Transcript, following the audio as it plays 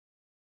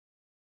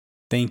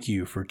Thank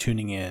you for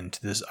tuning in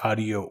to this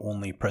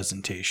audio-only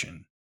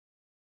presentation.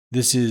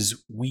 This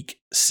is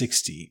week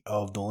 60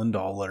 of the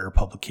Lindahl Letter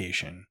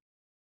publication.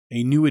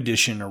 A new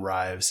edition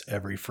arrives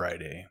every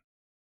Friday.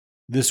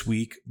 This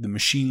week, the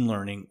machine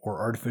learning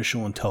or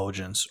artificial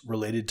intelligence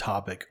related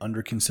topic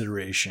under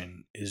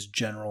consideration is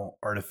general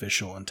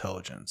artificial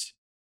intelligence.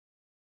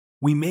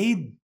 We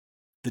made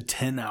the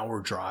 10-hour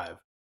drive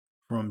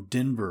from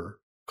Denver,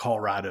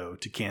 Colorado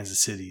to Kansas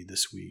City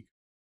this week.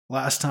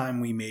 Last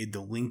time we made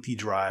the lengthy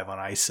drive on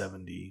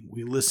I-70,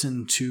 we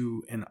listened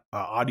to an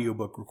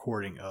audiobook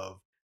recording of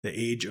The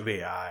Age of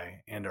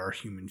AI and Our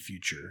Human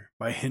Future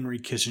by Henry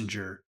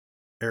Kissinger,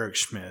 Eric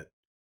Schmidt,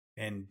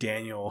 and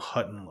Daniel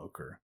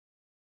Huttenlocher.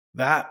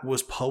 That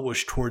was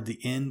published toward the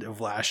end of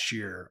last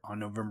year on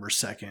November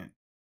 2nd,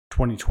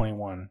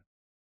 2021.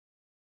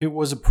 It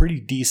was a pretty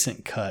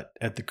decent cut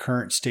at the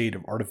current state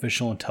of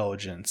artificial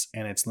intelligence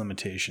and its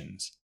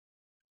limitations.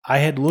 I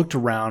had looked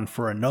around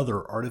for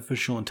another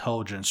artificial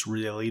intelligence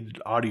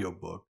related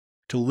audiobook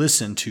to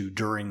listen to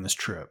during this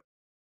trip.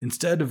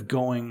 Instead of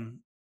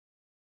going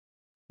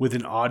with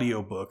an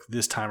audiobook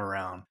this time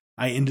around,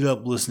 I ended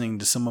up listening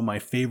to some of my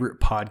favorite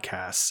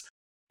podcasts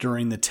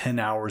during the 10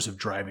 hours of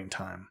driving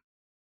time.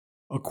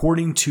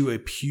 According to a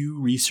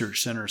Pew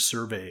Research Center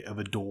survey of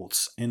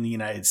adults in the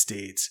United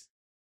States,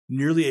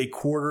 nearly a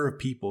quarter of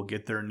people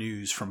get their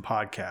news from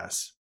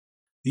podcasts.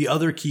 The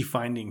other key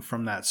finding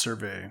from that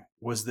survey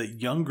was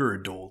that younger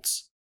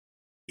adults,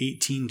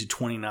 18 to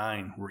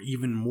 29, were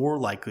even more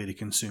likely to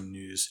consume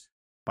news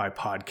by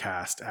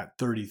podcast at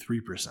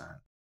 33%.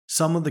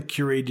 Some of the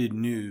curated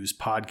news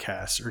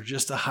podcasts are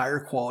just a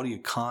higher quality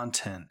of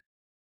content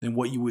than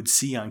what you would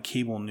see on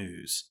cable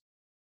news.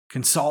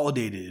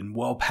 Consolidated and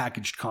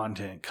well-packaged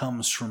content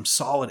comes from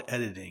solid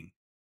editing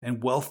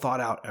and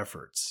well-thought-out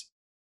efforts.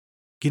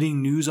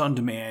 Getting news on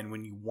demand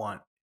when you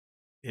want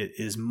it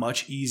is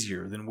much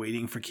easier than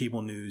waiting for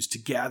cable news to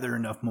gather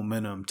enough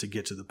momentum to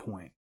get to the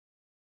point.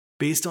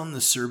 Based on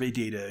the survey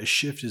data, a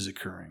shift is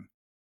occurring.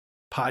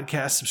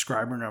 Podcast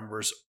subscriber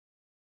numbers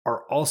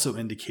are also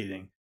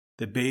indicating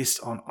that based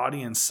on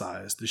audience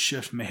size, the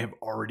shift may have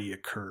already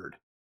occurred.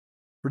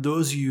 For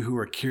those of you who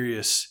are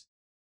curious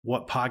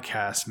what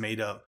podcasts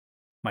made up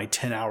my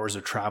 10 hours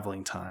of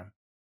traveling time,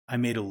 I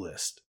made a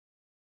list.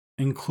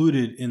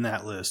 Included in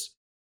that list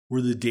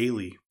were The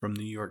Daily from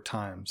the New York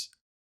Times,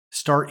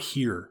 Start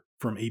Here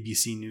from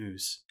ABC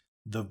News,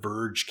 The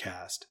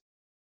Vergecast,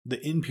 the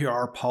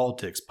NPR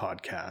Politics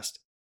Podcast,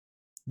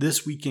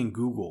 This Week in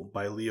Google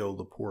by Leo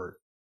Laporte,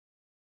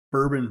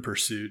 Bourbon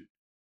Pursuit,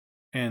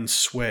 and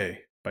Sway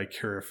by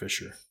Kara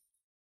Fisher.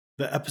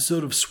 The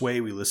episode of Sway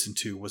we listened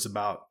to was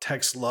about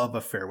Tech's love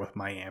affair with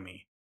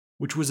Miami,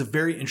 which was a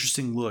very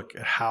interesting look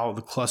at how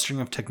the clustering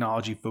of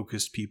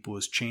technology-focused people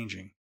is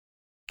changing.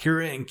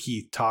 Kara and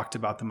Keith talked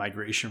about the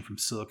migration from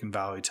Silicon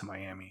Valley to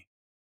Miami.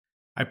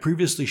 I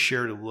previously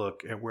shared a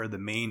look at where the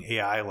main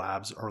AI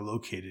labs are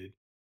located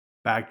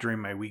back during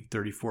my week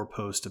 34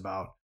 post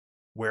about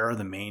where are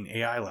the main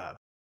AI labs.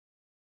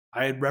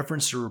 I had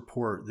referenced a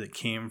report that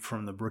came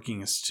from the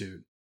Brookings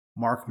Institute,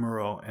 Mark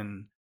Murrow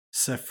and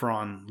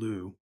Sefron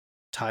Liu,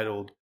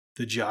 titled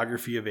The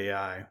Geography of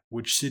AI,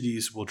 Which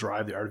Cities Will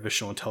Drive the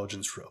Artificial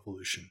Intelligence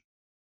Revolution.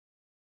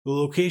 The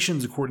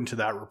locations according to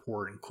that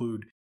report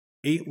include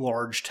 8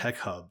 large tech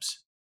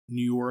hubs: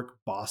 New York,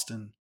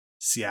 Boston,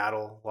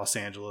 Seattle, Los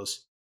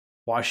Angeles,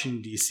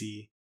 Washington,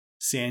 D.C.,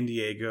 San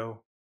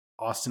Diego,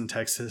 Austin,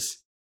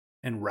 Texas,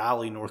 and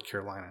Raleigh, North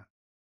Carolina,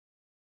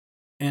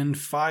 and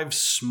 5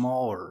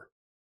 smaller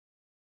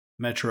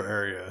metro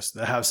areas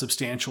that have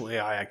substantial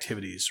AI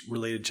activities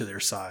related to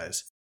their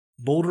size: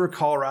 Boulder,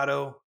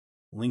 Colorado,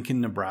 Lincoln,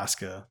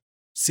 Nebraska,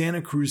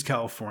 Santa Cruz,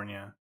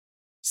 California,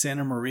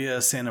 Santa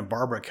Maria, Santa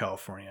Barbara,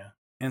 California,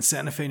 and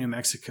Santa Fe, New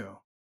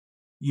Mexico.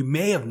 You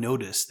may have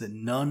noticed that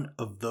none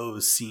of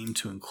those seem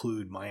to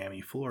include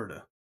Miami,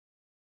 Florida.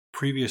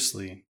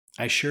 Previously,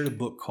 I shared a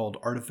book called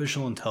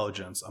Artificial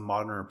Intelligence: A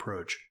Modern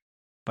Approach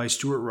by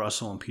Stuart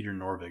Russell and Peter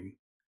Norvig.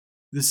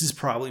 This is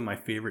probably my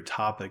favorite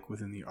topic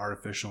within the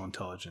artificial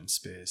intelligence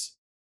space.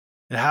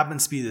 It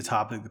happens to be the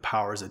topic that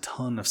powers a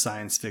ton of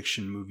science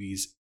fiction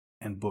movies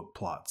and book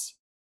plots.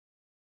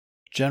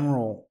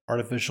 General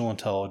artificial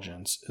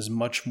intelligence is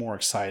much more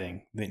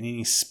exciting than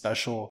any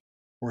special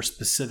or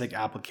specific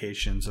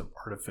applications of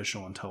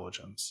artificial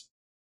intelligence.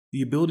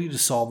 The ability to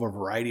solve a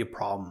variety of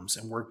problems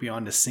and work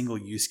beyond a single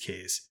use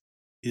case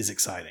is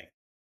exciting.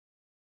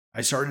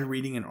 I started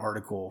reading an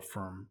article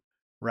from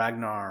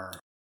Ragnar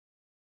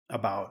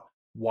about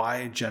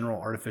why general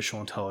artificial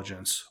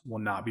intelligence will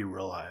not be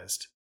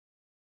realized.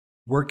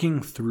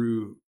 Working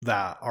through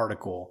that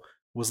article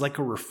was like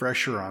a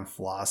refresher on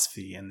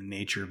philosophy and the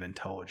nature of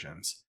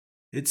intelligence.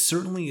 It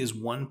certainly is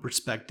one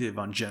perspective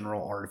on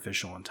general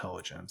artificial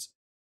intelligence.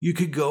 You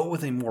could go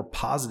with a more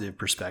positive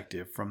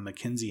perspective from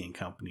McKinsey &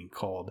 Company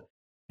called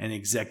An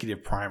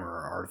Executive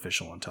Primer on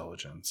Artificial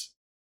Intelligence.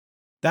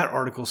 That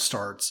article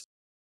starts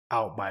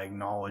out by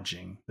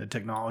acknowledging that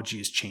technology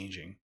is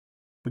changing,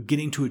 but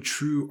getting to a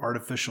true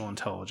artificial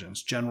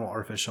intelligence, general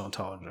artificial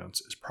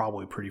intelligence, is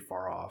probably pretty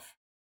far off.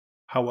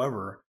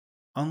 However,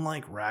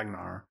 Unlike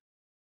Ragnar,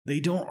 they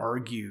don't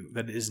argue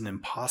that it is an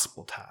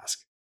impossible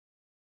task.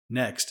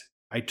 Next,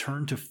 I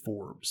turned to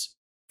Forbes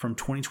from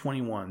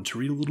 2021 to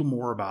read a little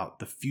more about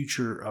the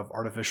future of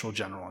artificial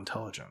general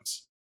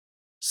intelligence.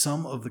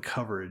 Some of the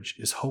coverage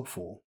is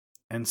hopeful,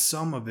 and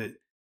some of it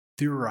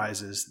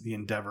theorizes the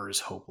endeavor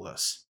is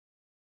hopeless.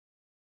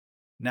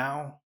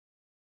 Now,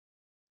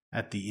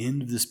 at the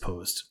end of this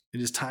post,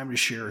 it is time to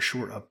share a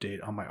short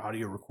update on my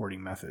audio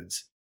recording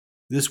methods.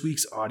 This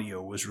week's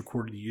audio was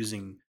recorded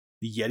using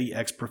the Yeti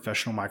X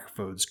Professional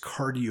microphone's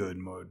cardioid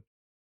mode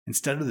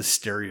instead of the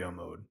stereo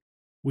mode,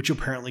 which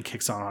apparently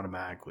kicks on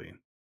automatically.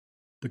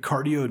 The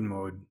cardioid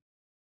mode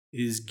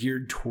is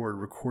geared toward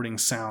recording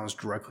sounds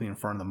directly in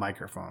front of the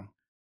microphone,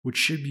 which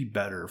should be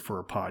better for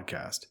a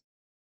podcast.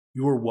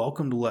 You are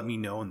welcome to let me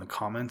know in the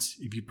comments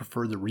if you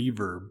prefer the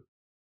reverb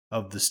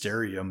of the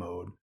stereo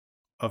mode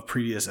of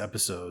previous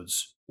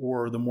episodes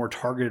or the more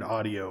targeted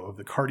audio of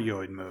the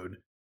cardioid mode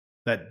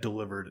that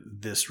delivered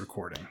this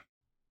recording.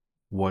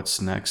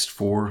 What's next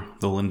for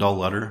the Lindahl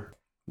Letter?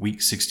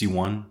 Week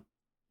 61,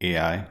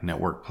 AI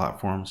network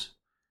platforms.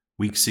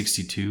 Week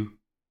 62,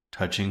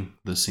 touching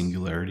the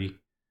singularity.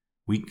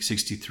 Week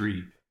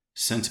 63,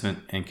 sentiment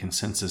and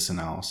consensus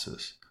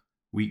analysis.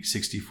 Week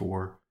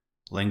 64,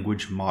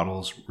 language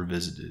models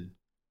revisited.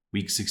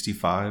 Week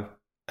 65,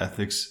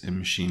 ethics and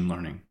machine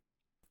learning.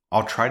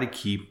 I'll try to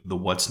keep the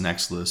what's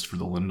next list for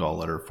the Lindahl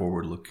Letter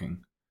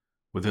forward-looking,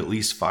 with at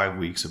least 5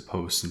 weeks of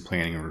posts and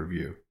planning a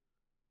review.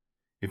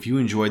 If you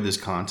enjoyed this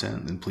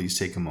content, then please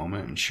take a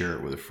moment and share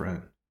it with a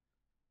friend.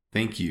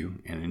 Thank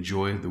you, and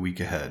enjoy the week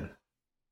ahead.